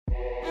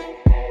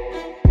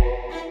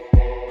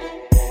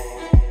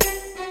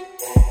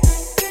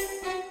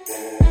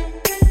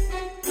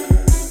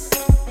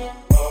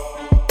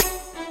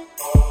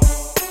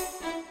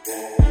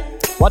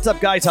What's up,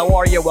 guys? How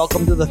are you?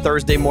 Welcome to the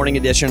Thursday morning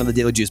edition of the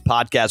Daily Juice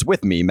podcast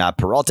with me, Matt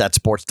Perrault at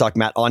Sports Talk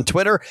Matt on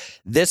Twitter.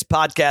 This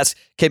podcast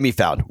can be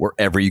found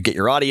wherever you get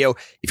your audio.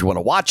 If you want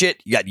to watch it,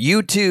 you got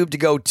YouTube to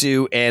go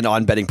to, and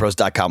on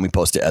bettingpros.com, we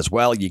post it as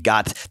well. You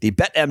got the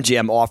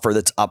BetMGM offer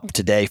that's up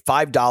today,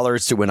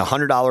 $5 to win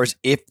 $100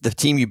 if the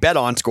team you bet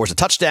on scores a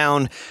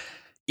touchdown.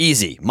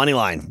 Easy, money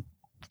line.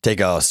 Take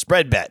a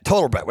spread bet,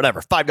 total bet,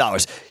 whatever, $5.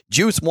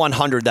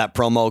 Juice100, that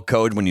promo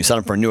code when you sign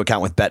up for a new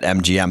account with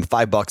BetMGM.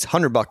 $5,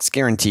 $100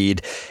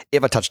 guaranteed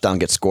if a touchdown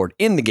gets scored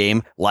in the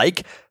game,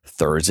 like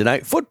Thursday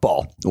Night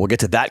Football. We'll get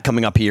to that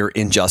coming up here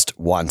in just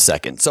 1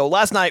 second. So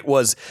last night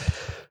was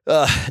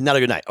not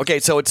a good night. Okay,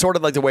 so it's sort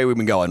of like the way we've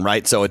been going,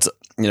 right? So it's,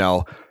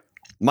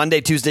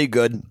 Monday, Tuesday,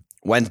 good.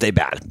 Wednesday,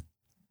 bad.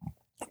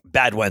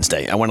 Bad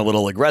Wednesday. I went a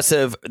little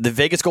aggressive. The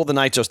Vegas Golden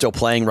Knights are still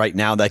playing right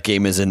now. That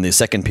game is in the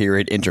second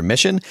period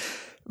intermission.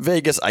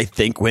 Vegas, I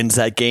think, wins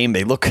that game.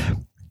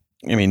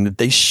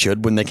 They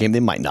should win that game.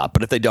 They might not,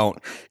 but if they don't,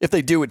 if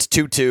they do, it's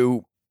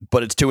 2-2,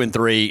 but it's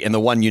 2-3, and the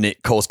one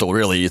unit Coastal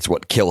really is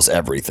what kills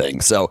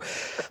everything. So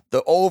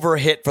the over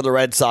hit for the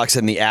Red Sox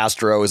and the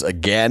Astros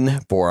again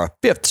for a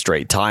fifth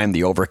straight time.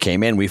 The over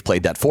came in. We've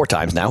played that 4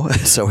 times now,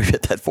 so we've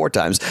hit that 4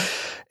 times.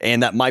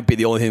 And that might be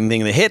the only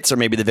thing that hits, or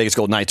maybe the Vegas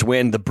Golden Knights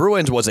win. The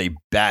Bruins was a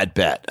bad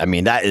bet. I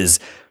mean, that is...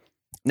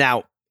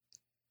 Now,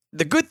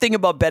 the good thing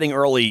about betting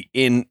early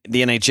in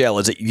the NHL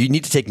is that you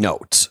need to take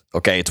notes,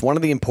 okay? It's one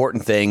of the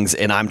important things,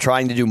 and I'm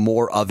trying to do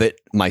more of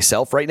it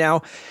myself right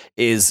now,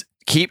 is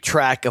keep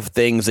track of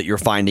things that you're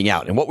finding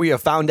out. And what we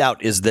have found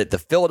out is that the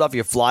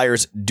Philadelphia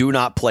Flyers do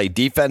not play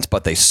defense,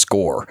 but they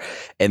score,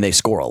 and they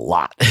score a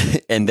lot.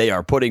 And they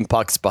are putting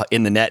pucks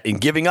in the net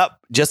and giving up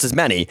just as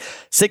many,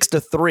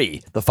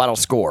 6-3, the final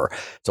score.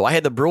 So I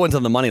had the Bruins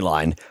on the money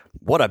line.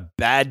 What a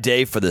bad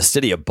day for the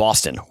city of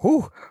Boston.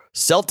 Whew.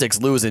 Celtics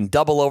lose in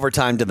double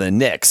overtime to the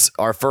Knicks.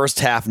 Our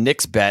first half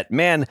Knicks bet,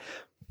 man,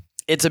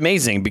 it's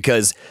amazing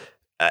because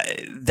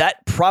that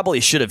probably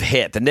should have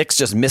hit. The Knicks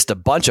just missed a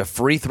bunch of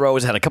free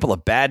throws, had a couple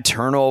of bad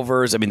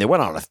turnovers. I mean, they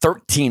went on a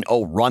 13-0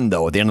 run,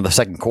 though, at the end of the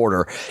second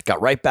quarter,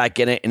 got right back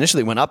in it,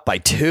 initially went up by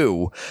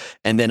 2,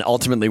 and then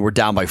ultimately were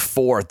down by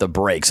 4 at the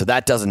break. So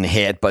that doesn't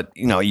hit, but,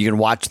 you can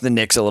watch the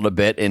Knicks a little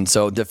bit. And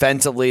so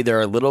defensively,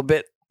 they're a little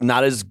bit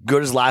not as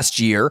good as last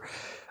year.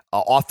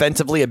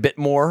 Offensively, a bit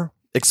more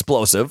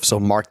explosive, so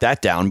mark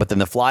that down. But then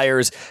the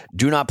Flyers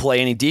do not play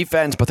any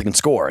defense, but they can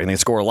score, and they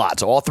score a lot.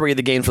 So all 3 of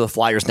the games for the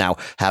Flyers now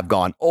have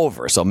gone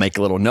over. So make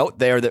a little note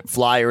there that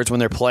Flyers,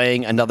 when they're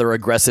playing another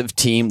aggressive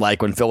team,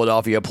 like when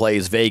Philadelphia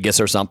plays Vegas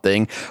or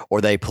something,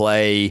 or they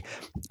play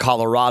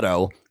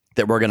Colorado,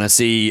 that we're going to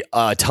see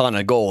a ton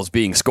of goals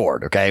being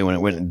scored, okay?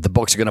 When the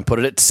books are going to put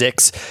it at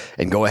 6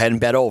 and go ahead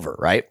and bet over,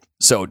 right?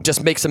 So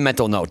just make some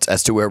mental notes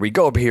as to where we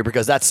go over here,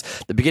 because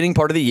that's the beginning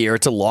part of the year.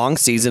 It's a long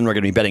season. We're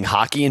going to be betting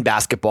hockey and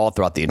basketball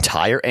throughout the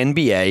entire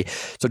NBA.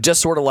 So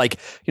just sort of like,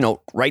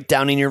 write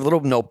down in your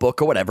little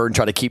notebook or whatever and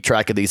try to keep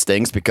track of these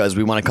things because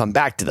we want to come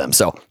back to them.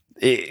 So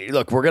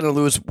look, we're going to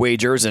lose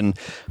wagers, and,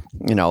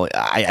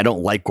 I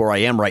don't like where I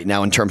am right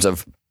now in terms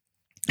of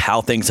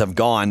how things have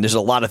gone. There's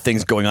a lot of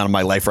things going on in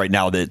my life right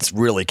now that's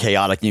really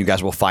chaotic, and you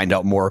guys will find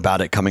out more about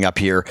it coming up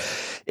here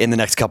in the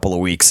next couple of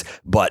weeks.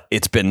 But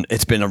it's been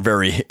a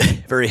very,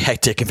 very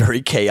hectic and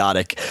very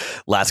chaotic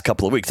last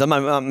couple of weeks. I'm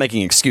not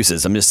making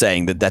excuses. I'm just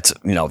saying that's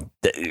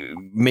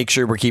make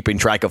sure we're keeping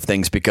track of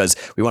things because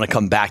we want to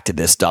come back to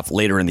this stuff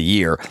later in the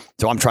year.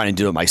 So I'm trying to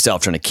do it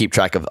myself, trying to keep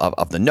track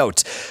of the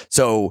notes.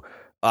 So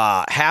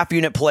half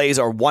unit plays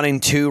are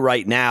 1-2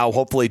 right now,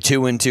 hopefully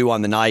 2-2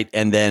 on the night,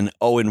 and then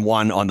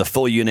 0-1 on the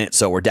full unit.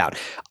 So we're down.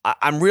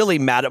 I'm really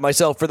mad at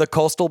myself for the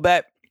Coastal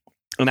bet.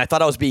 And I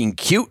thought I was being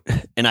cute,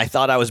 and I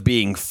thought I was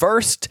being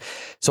first.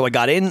 So I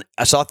got in,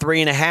 I saw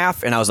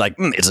 3.5, and I was like,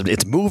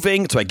 it's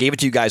moving. So I gave it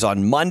to you guys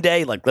on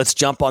Monday. Like, let's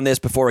jump on this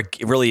before it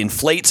really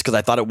inflates, because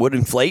I thought it would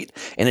inflate,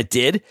 and it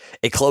did.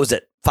 It closed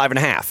at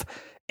 5.5.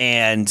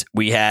 And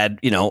we had,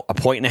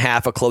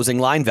 1.5 of closing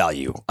line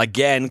value.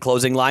 Again,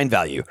 closing line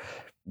value.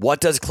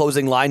 What does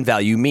closing line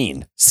value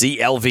mean?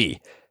 CLV.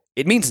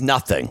 It means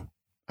nothing.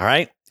 All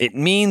right. It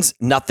means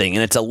nothing.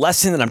 And it's a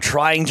lesson that I'm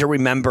trying to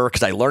remember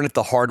because I learn it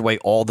the hard way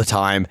all the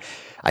time.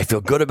 I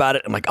feel good about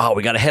it. I'm like,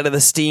 we got ahead of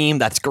the steam.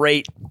 That's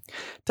great.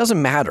 It doesn't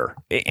matter.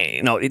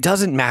 It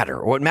doesn't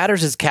matter. What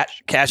matters is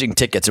cashing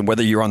tickets and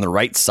whether you're on the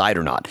right side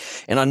or not.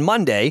 And on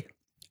Monday,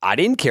 I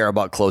didn't care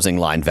about closing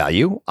line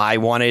value. I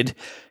wanted,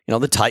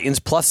 the Titans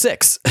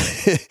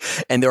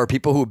 +6. And there were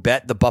people who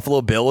bet the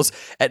Buffalo Bills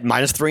at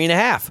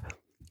 -3.5.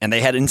 And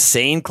they had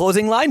insane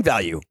closing line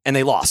value, and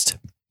they lost.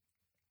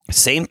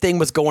 Same thing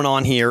was going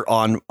on here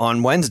on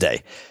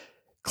Wednesday.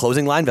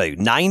 Closing line value.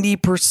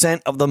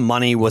 90% of the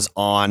money was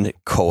on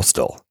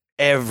Coastal.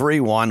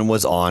 Everyone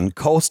was on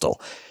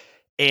Coastal.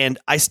 And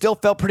I still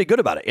felt pretty good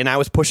about it. And I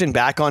was pushing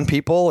back on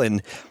people.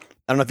 And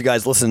I don't know if you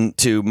guys listen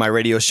to my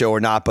radio show or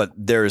not, but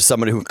there's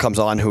somebody who comes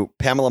on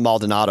Pamela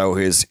Maldonado,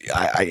 who is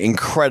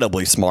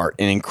incredibly smart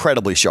and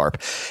incredibly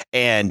sharp.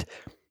 And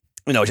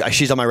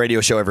she's on my radio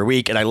show every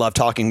week, and I love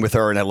talking with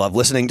her, and I love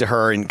listening to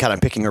her and kind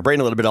of picking her brain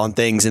a little bit on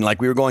things. And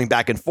like we were going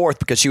back and forth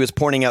because she was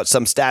pointing out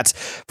some stats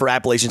for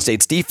Appalachian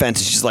State's defense.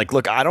 And she's like,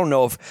 look, I don't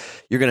know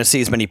if you're going to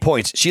see as many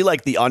points. She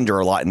liked the under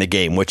a lot in the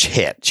game, which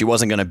hit. She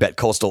wasn't going to bet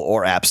Coastal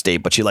or App State,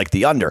 but she liked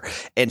the under.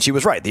 And she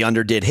was right. The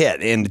under did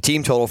hit. And the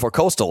team total for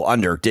Coastal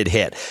under did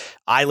hit.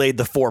 I laid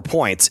the 4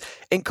 points.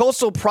 And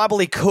Coastal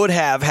probably could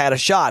have had a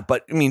shot.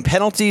 But, I mean,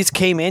 penalties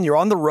came in. You're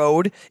on the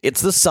road.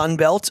 It's the Sun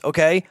Belt,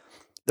 okay?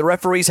 The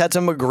referees had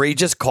some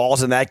egregious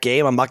calls in that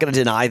game. I'm not going to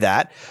deny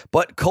that.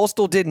 But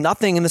Coastal did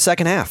nothing in the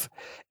second half.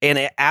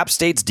 And App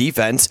State's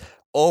defense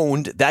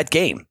owned that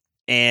game.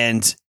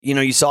 And,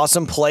 you saw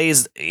some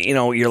plays,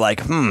 you're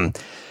like,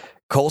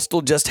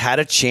 Coastal just had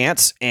a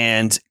chance.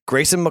 And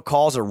Grayson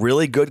McCall's a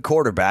really good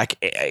quarterback.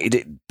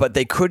 But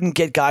they couldn't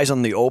get guys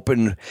in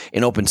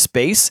open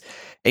space.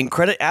 And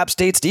credit App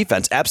State's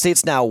defense. App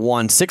State's now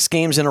won 6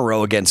 games in a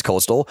row against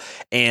Coastal.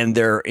 And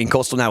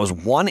Coastal now is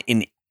 1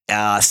 in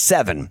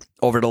 7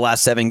 over the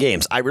last 7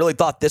 games. I really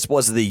thought this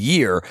was the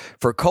year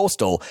for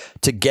Coastal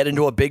to get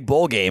into a big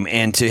bowl game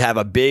and to have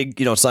a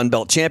big, Sun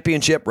Belt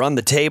championship, run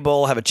the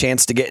table, have a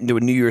chance to get into a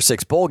New Year's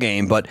Six bowl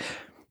game, but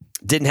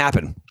didn't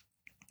happen.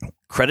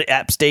 Credit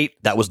App State.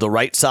 That was the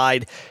right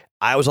side.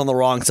 I was on the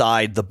wrong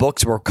side. The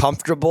books were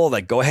comfortable.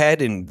 Like, go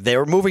ahead, and they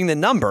were moving the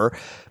number,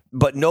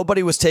 but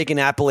nobody was taking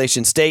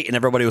Appalachian State, and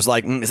everybody was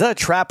like, is that a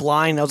trap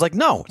line? I was like,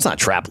 no, it's not a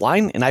trap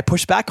line, and I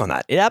pushed back on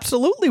that. It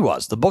absolutely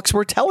was. The books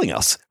were telling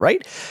us,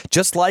 right?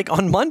 Just like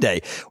on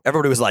Monday,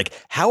 everybody was like,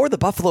 how are the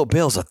Buffalo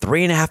Bills a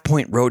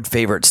 3.5-point road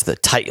favorites to the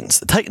Titans?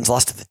 The Titans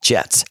lost to the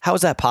Jets. How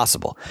is that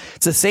possible?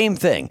 It's the same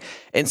thing.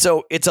 And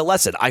so it's a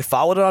lesson. I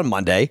followed it on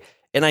Monday,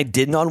 and I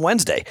didn't on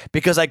Wednesday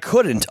because I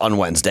couldn't on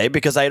Wednesday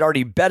because I had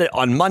already bet it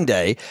on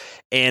Monday,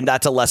 and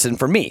that's a lesson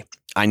for me.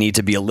 I need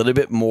to be a little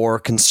bit more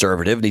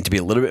conservative, need to be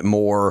a little bit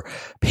more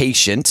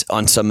patient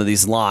on some of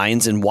these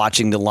lines and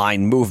watching the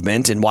line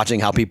movement and watching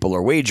how people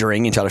are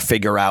wagering and try to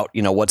figure out,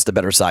 what's the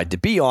better side to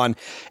be on.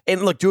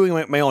 And look,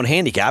 doing my own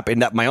handicap,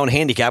 and that my own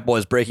handicap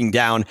was breaking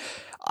down.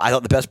 I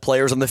thought the best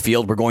players on the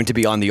field were going to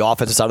be on the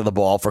offensive side of the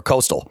ball for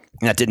Coastal.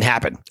 And that didn't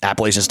happen.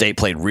 Appalachian State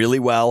played really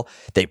well.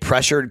 They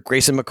pressured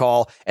Grayson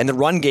McCall, and the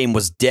run game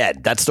was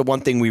dead. That's the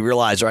one thing we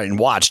realized, right, and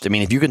watched. I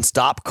mean, if you can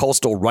stop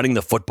Coastal running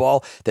the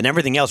football, then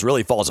everything else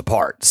really falls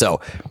apart. So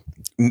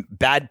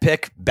bad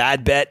pick,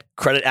 bad bet,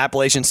 credit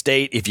Appalachian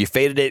State. If you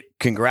faded it,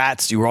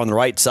 congrats. You were on the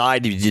right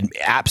side. You did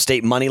App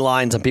State money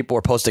line. Some people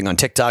were posting on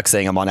TikTok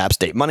saying I'm on App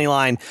State money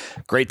line.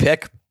 Great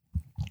pick.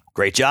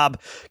 Great job.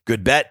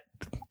 Good bet.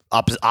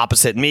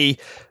 Opposite me,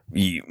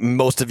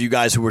 most of you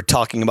guys who were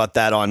talking about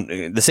that on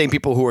the same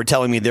people who were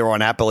telling me they were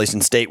on Appalachian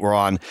State were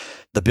on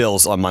the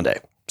Bills on Monday.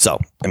 So,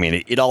 I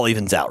mean, it all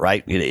evens out,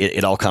 right?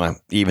 It all kind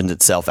of evens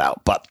itself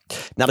out, but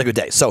not a good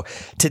day. So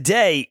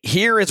today,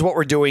 here is what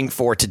we're doing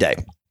for today.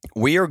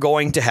 We are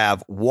going to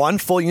have 1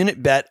 full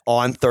unit bet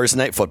on Thursday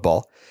Night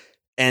Football,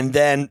 and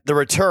then the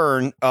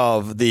return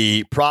of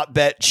the prop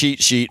bet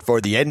cheat sheet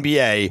for the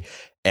NBA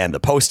and the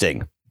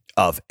posting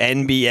of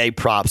NBA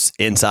props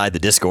inside the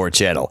Discord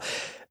channel.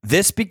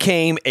 This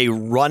became a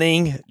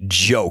running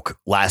joke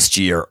last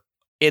year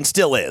and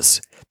still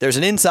is. There's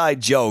an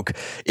inside joke.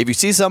 If you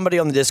see somebody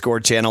on the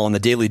Discord channel on the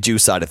Daily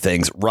Juice side of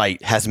things,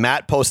 right, has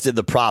Matt posted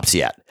the props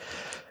yet?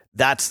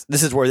 This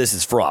is where this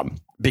is from,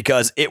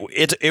 because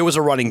it was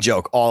a running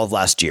joke all of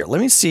last year. Let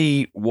me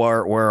see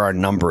where our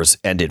numbers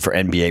ended for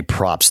NBA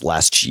props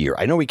last year.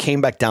 I know we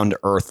came back down to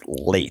earth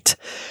late,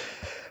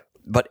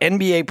 but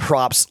NBA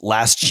props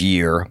last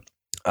year,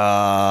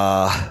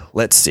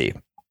 let's see.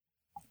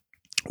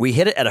 We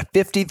hit it at a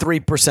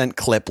 53%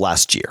 clip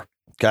last year.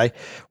 Okay.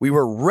 We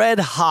were red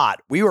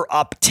hot. We were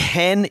up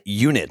 10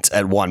 units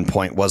at one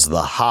point was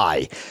the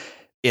high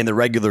in the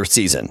regular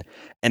season.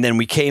 And then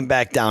we came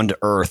back down to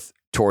earth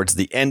towards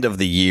the end of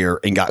the year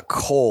and got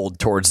cold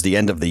towards the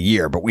end of the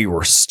year, but we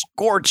were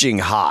scorching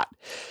hot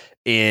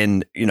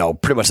in,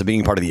 pretty much the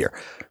beginning part of the year.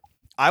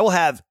 I will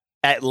have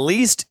at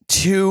least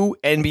 2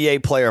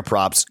 NBA player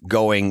props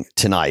going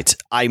tonight.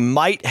 I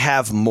might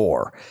have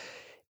more.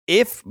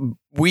 If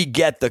we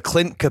get the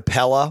Clint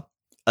Capella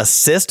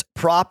assist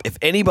prop, if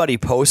anybody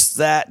posts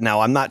that, now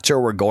I'm not sure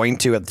we're going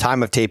to. At the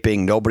time of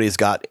taping, nobody's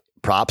got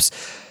props,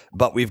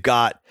 but we've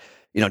got,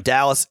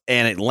 Dallas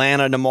and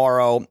Atlanta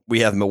tomorrow. We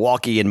have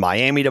Milwaukee and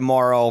Miami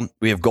tomorrow.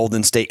 We have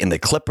Golden State and the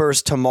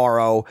Clippers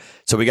tomorrow.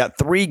 So we got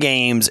 3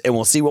 games, and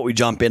we'll see what we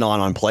jump in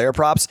on player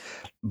props.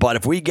 But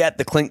if we get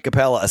the Clint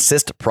Capella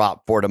assist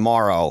prop for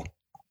tomorrow,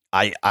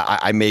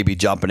 I may be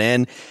jumping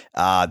in.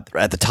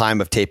 At the time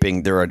of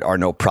taping, there are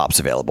no props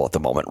available at the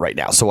moment right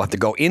now. So we'll have to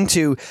go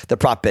into the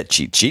prop bet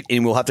cheat sheet,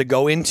 and we'll have to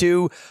go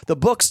into the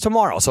books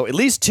tomorrow. So at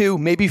least 2,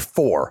 maybe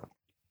 4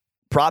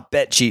 prop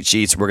bet cheat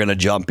sheets we're going to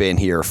jump in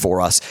here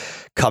for us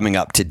coming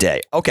up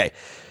today. Okay,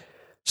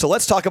 so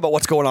let's talk about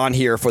what's going on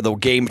here for the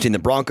game between the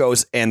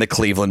Broncos and the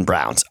Cleveland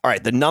Browns. All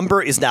right, the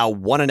number is now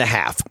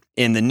 1.5.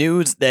 In the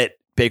news that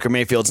Baker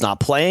Mayfield's not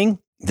playing,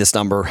 this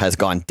number has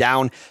gone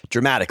down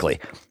dramatically.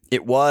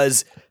 It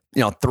was,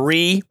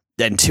 3,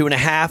 then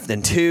 2.5,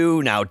 then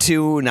 2, now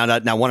 2, now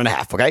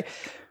 1.5. Okay.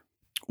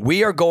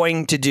 we are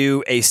going to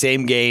do a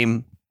same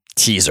game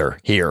teaser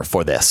here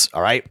for this.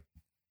 All right.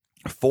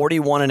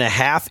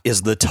 41.5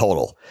 is the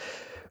total.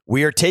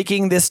 We are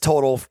taking this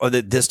total from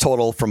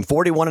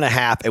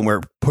 41.5 and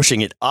we're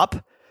pushing it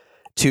up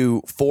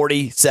to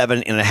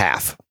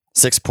 47.5.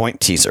 6-point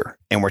teaser.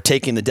 And we're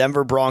taking the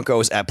Denver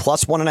Broncos at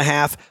plus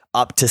 1.5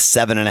 up to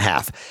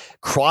 7.5.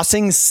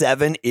 Crossing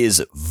 7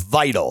 is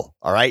vital.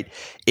 All right.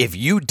 If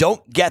you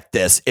don't get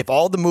this, if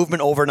all the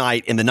movement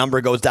overnight and the number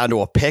goes down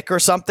to a pick or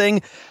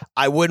something,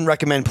 I wouldn't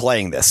recommend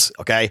playing this.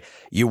 Okay.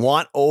 You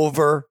want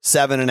over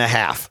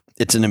 7.5.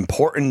 It's an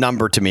important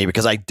number to me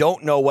because I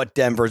don't know what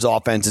Denver's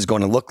offense is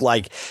going to look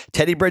like.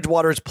 Teddy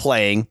Bridgewater is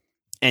playing,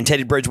 and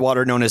Teddy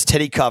Bridgewater, known as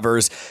Teddy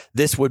Covers,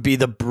 this would be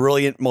the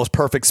brilliant, most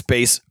perfect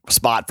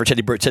spot for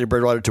Teddy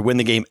Bridgewater to win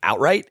the game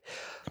outright.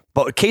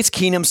 But with Case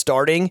Keenum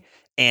starting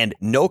and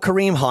no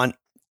Kareem Hunt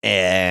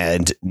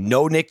and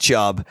no Nick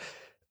Chubb,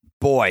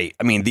 boy,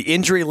 I mean, the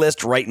injury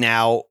list right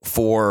now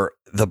for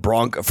the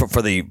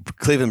for the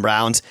Cleveland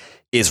Browns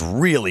is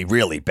really,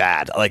 really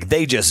bad. Like,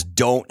 they just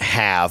don't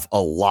have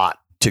a lot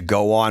to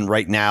go on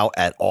right now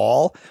at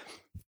all.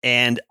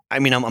 And I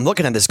mean, I'm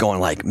looking at this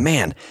going like,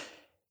 man,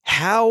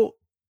 how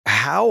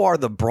are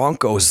the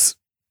Broncos,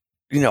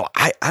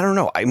 I don't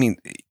know. I mean,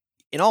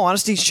 in all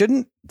honesty,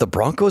 shouldn't the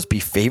Broncos be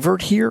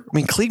favored here? I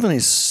mean, Cleveland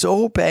is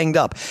so banged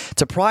up.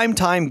 It's a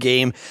primetime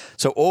game,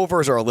 so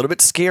overs are a little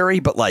bit scary,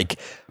 but like,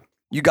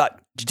 you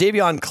got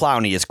Jadeveon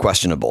Clowney is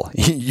questionable.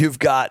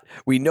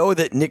 We know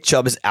that Nick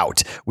Chubb is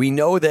out. We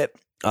know that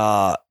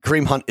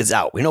Kareem Hunt is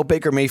out. We know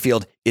Baker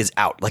Mayfield is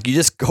out. Like, you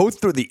just go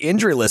through the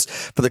injury list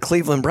for the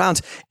Cleveland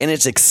Browns, and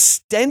it's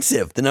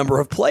extensive, the number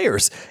of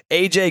players.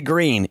 AJ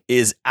Green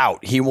is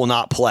out. He will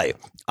not play.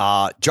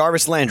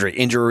 Jarvis Landry,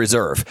 injury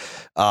reserve.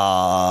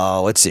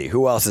 Let's see.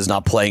 Who else is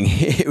not playing?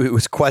 It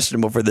was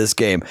questionable for this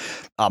game.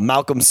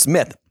 Malcolm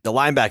Smith, the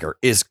linebacker,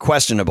 is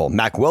questionable.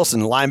 Mac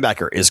Wilson, the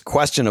linebacker, is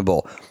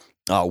questionable.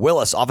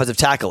 Willis, offensive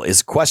tackle,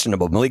 is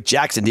questionable. Malik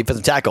Jackson,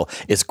 defensive tackle,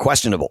 is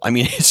questionable. I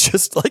mean, it's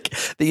just like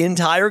the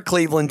entire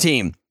Cleveland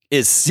team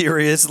is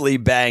seriously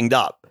banged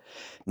up.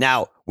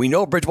 Now, we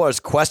know Bridgewater is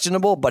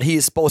questionable, but he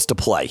is supposed to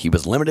play. He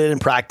was limited in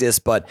practice,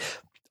 but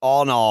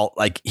all in all,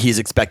 like, he's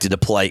expected to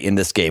play in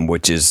this game,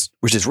 which is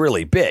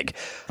really big.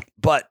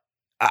 But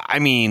I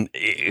mean,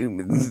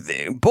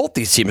 both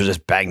these teams are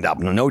just banged up.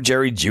 No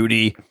Jerry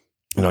Jeudy,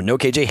 no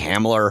KJ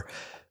Hamler.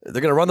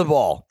 They're going to run the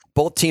ball.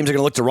 Both teams are going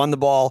to look to run the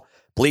ball.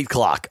 Bleed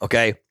clock,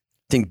 okay? I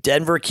think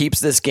Denver keeps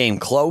this game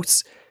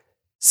close.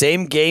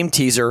 Same game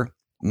teaser,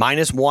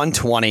 minus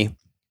 120.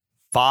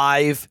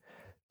 Plus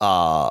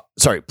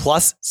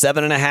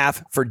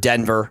 7.5 for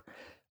Denver.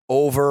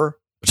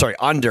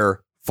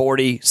 Under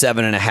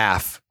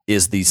 47.5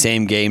 is the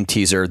same game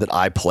teaser that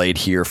I played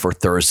here for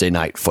Thursday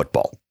Night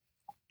Football.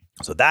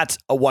 So that's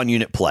a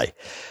 1-unit play.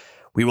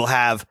 We will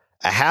have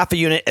a half a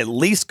unit at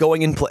least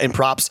going in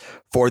props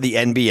for the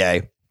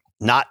NBA.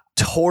 Not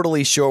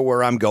totally sure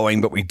where I'm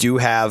going, but we do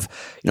have,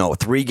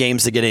 3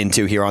 games to get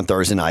into here on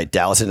Thursday night.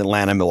 Dallas and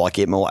Atlanta,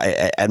 Milwaukee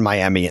at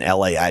Miami, and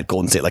LA at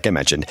Golden State, like I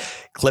mentioned.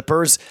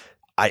 Clippers,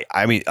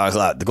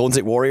 the Golden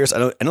State Warriors, I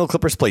know the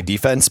Clippers play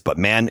defense, but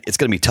man, it's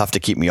going to be tough to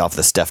keep me off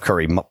the Steph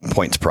Curry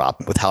points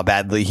prop with how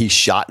badly he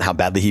shot and how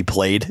badly he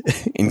played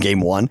in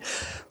game 1.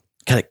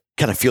 Kind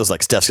of feels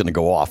like Steph's going to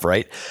go off,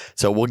 right?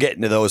 So we'll get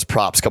into those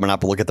props coming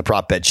up. We'll look at the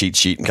prop bet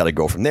sheet and kind of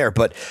go from there.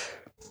 But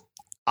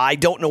I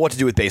don't know what to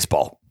do with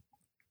baseball.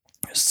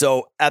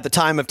 So at the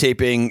time of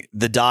taping,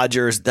 the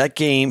Dodgers, has that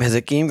game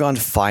gone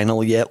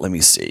final yet? Let me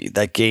see.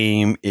 That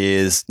game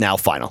is now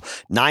final.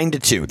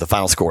 9-2, the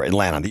final score.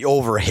 Atlanta, the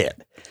over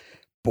hit.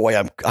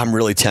 Boy, I'm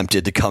really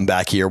tempted to come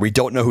back here. We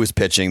don't know who's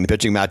pitching. The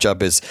pitching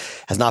matchup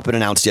has not been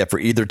announced yet for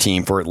either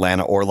team, for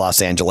Atlanta or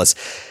Los Angeles.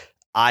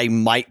 I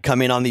might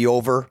come in on the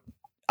over.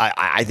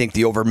 I think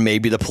the over may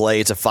be the play.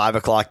 It's a 5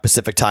 o'clock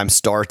Pacific time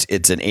start.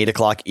 It's an 8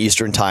 o'clock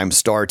Eastern time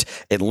start.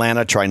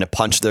 Atlanta trying to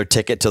punch their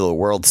ticket to the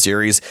World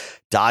Series.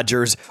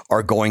 Dodgers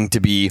are going to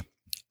be,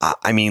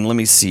 let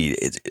me see.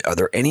 Are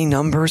there any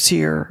numbers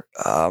here?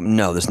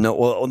 No, there's no.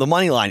 Well, the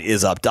money line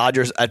is up.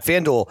 Dodgers at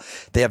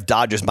FanDuel, they have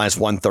Dodgers minus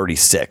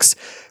 136,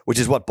 which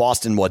is what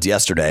Boston was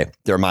yesterday.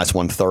 They're minus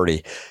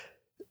 130.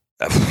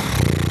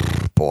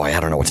 Boy, I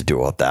don't know what to do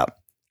about that.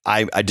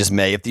 I just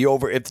may. If the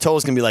total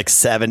is going to be like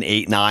 7,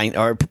 8, 9,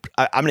 or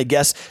I'm going to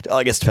guess,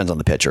 I guess it depends on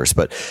the pitchers,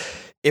 but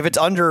if it's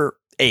under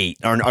 8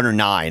 or under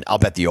 9, I'll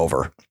bet the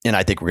over. And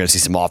I think we're going to see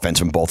some offense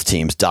from both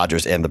teams,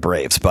 Dodgers and the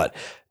Braves. But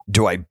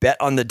do I bet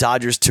on the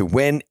Dodgers to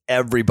win?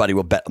 Everybody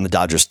will bet on the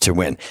Dodgers to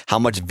win. How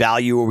much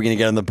value are we going to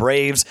get on the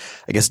Braves?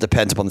 I guess it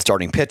depends upon the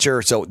starting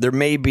pitcher. So there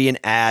may be an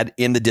ad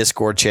in the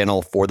Discord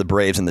channel for the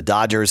Braves and the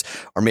Dodgers,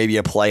 or maybe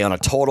a play on a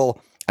total.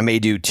 I may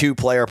do 2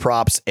 player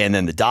props and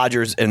then the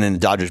Dodgers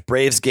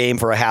Braves game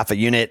for a half a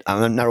unit.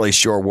 I'm not really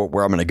sure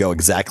where I'm going to go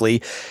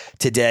exactly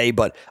today,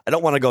 but I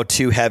don't want to go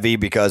too heavy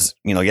because,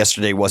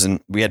 yesterday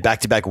we had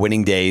back-to-back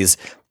winning days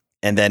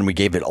and then we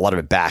gave a lot of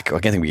it back. I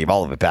think we gave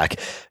all of it back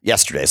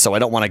yesterday. So I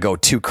don't want to go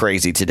too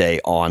crazy today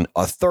on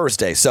a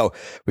Thursday. So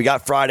we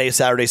got Friday,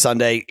 Saturday,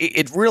 Sunday.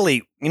 It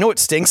really, it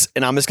stinks.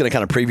 And I'm just going to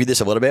kind of preview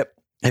this a little bit.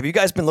 Have you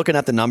guys been looking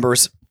at the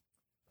numbers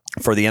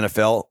for the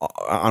NFL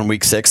on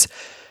week 6?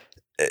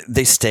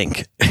 They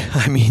stink.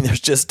 I mean,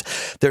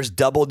 there's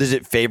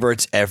double-digit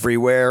favorites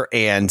everywhere.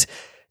 And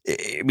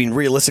I mean,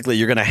 realistically,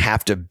 you're going to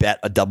have to bet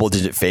a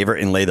double-digit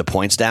favorite and lay the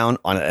points down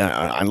on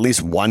at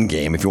least one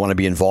game if you want to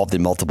be involved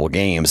in multiple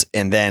games.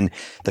 And then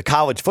the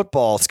college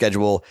football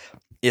schedule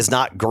is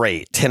not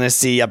great.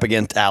 Tennessee up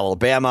against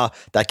Alabama.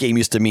 That game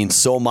used to mean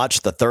so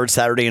much. The third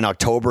Saturday in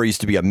October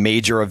used to be a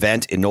major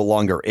event. It no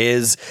longer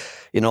is.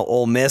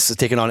 Ole Miss is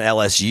taking on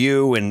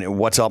LSU, and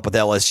what's up with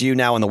LSU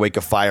now in the wake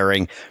of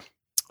firing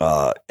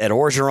Ed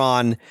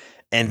Orgeron.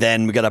 And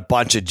then we got a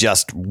bunch of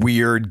just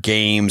weird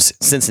games.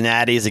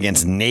 Cincinnati's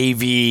against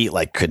Navy.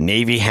 Like, could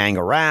Navy hang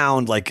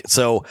around?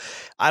 So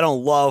I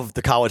don't love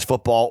the college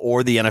football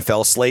or the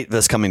NFL slate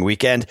this coming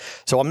weekend.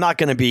 So I'm not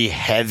going to be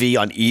heavy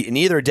on in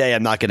either day.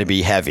 I'm not going to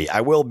be heavy. I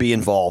will be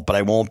involved, but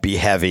I won't be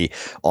heavy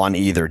on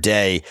either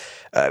day.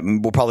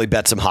 We'll probably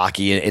bet some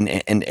hockey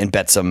and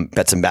bet some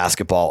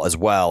basketball as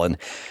well. And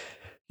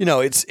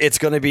it's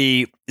going to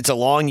be, it's a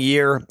long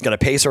year. Going to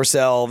pace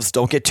ourselves.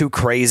 Don't get too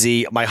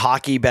crazy. My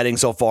hockey betting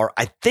so far,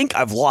 I think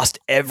I've lost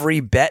every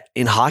bet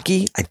in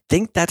hockey. I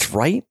think that's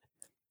right.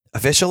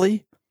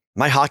 Officially,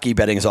 my hockey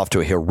betting is off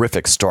to a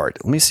horrific start.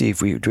 Let me see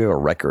if we do have a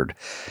record.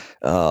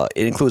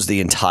 It includes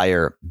the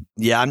entire.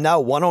 Yeah, I'm now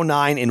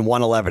 109 and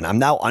 111. I'm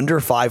now under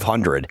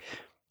 500,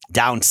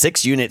 down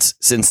 6 units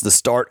since the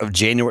start of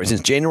January,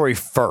 since January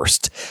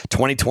 1st,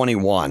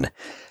 2021.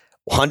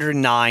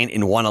 109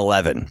 and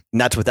 111,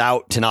 and that's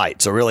without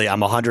tonight. So really,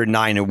 I'm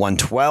 109 and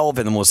 112,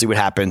 and then we'll see what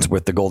happens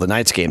with the Golden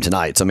Knights game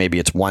tonight. So maybe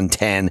it's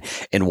 110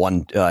 and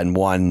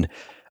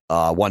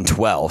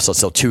 112. So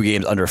still 2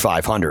 games under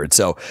 500.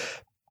 So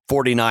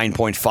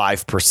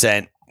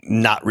 49.5%,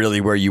 not really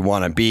where you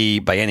want to be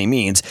by any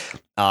means.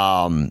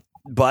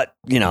 But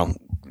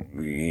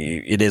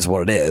it is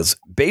what it is.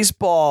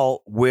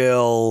 Baseball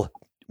will.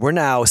 We're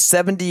now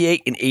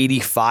 78 and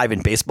 85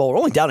 in baseball. We're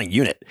only down a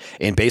unit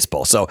in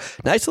baseball. So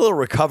nice little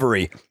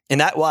recovery.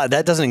 And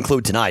that doesn't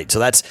include tonight. So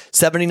that's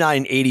 79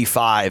 and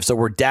 85. So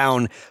we're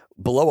down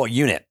below a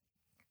unit,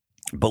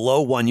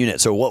 below 1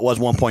 unit. So what was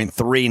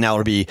 1.3 now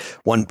it'll be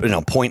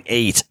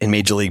 0.8 in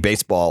Major League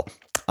Baseball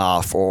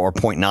or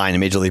 0.9 in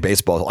Major League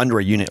Baseball, under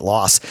a unit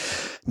loss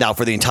now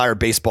for the entire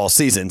baseball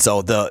season.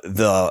 So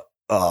the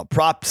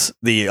props,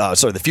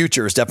 the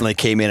futures definitely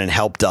came in and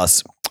helped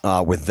us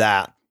with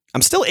that.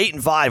 I'm still 8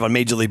 and 5 on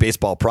Major League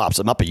Baseball props.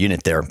 I'm up a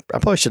unit there. I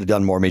probably should have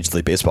done more Major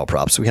League Baseball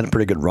props. We had a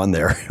pretty good run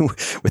there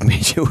with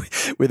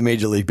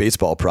Major League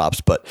Baseball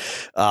props. But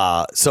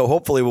so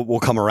hopefully we'll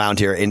come around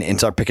here and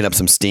start picking up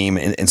some steam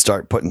and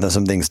start putting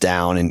some things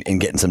down and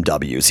getting some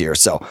W's here.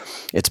 So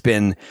it's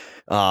been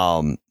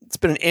an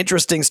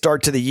interesting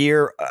start to the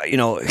year.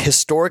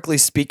 Historically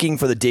speaking,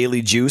 for the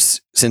Daily Juice,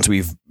 since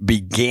we've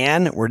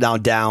began, we're now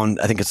down.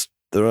 I think it's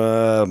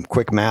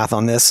quick math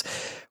on this.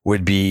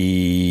 Would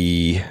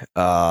be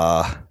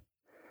 4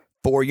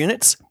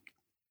 units,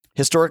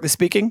 historically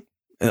speaking,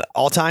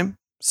 all time.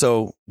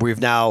 So we've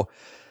now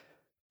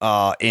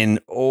in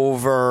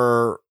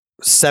over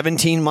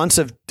 17 months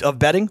of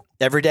betting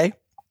every day,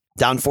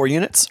 down 4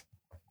 units.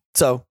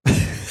 So,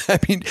 I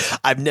mean,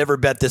 I've never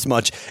bet this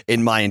much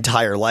in my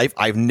entire life.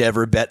 I've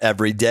never bet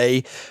every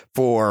day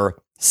for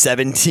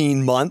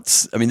 17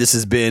 months. I mean, this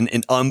has been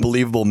an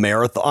unbelievable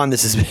marathon.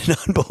 This has been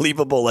an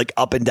unbelievable,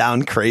 up and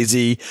down,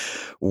 crazy,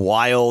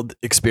 wild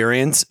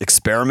experiment.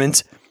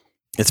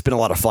 It's been a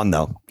lot of fun,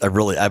 though.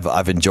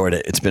 I've enjoyed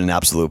it. It's been an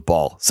absolute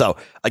ball. So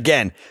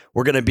again,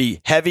 we're going to be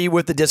heavy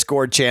with the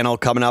Discord channel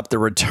coming up. The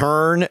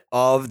return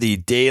of the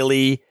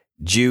Daily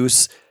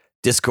Juice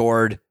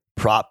Discord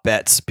prop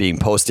bets being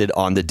posted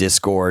on the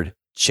Discord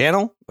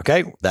channel.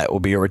 Okay, that will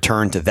be a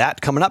return to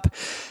that coming up.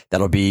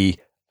 That'll be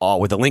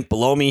with a link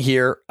below me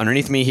here,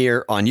 underneath me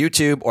here on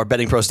YouTube, or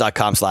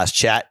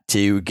bettingpros.com/chat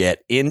to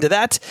get into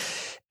that.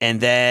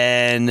 And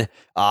then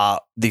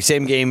the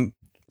same game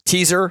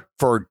teaser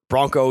for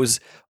Broncos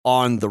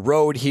on the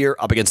road here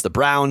up against the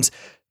Browns.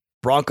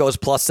 Broncos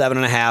plus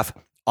 7.5,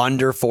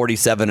 under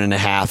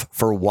 47.5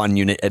 for 1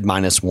 unit at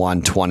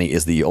 -120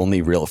 is the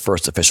only real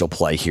first official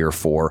play here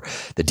for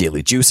the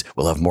Daily Juice.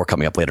 We'll have more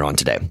coming up later on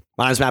today.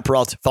 My name is Matt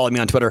Perrault. Follow me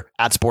on Twitter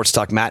at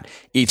SportsTalkMatt.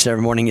 Each and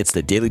every morning, it's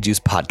the Daily Juice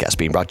podcast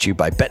being brought to you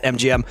by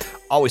BetMGM,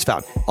 always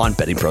found on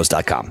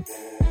bettingpros.com.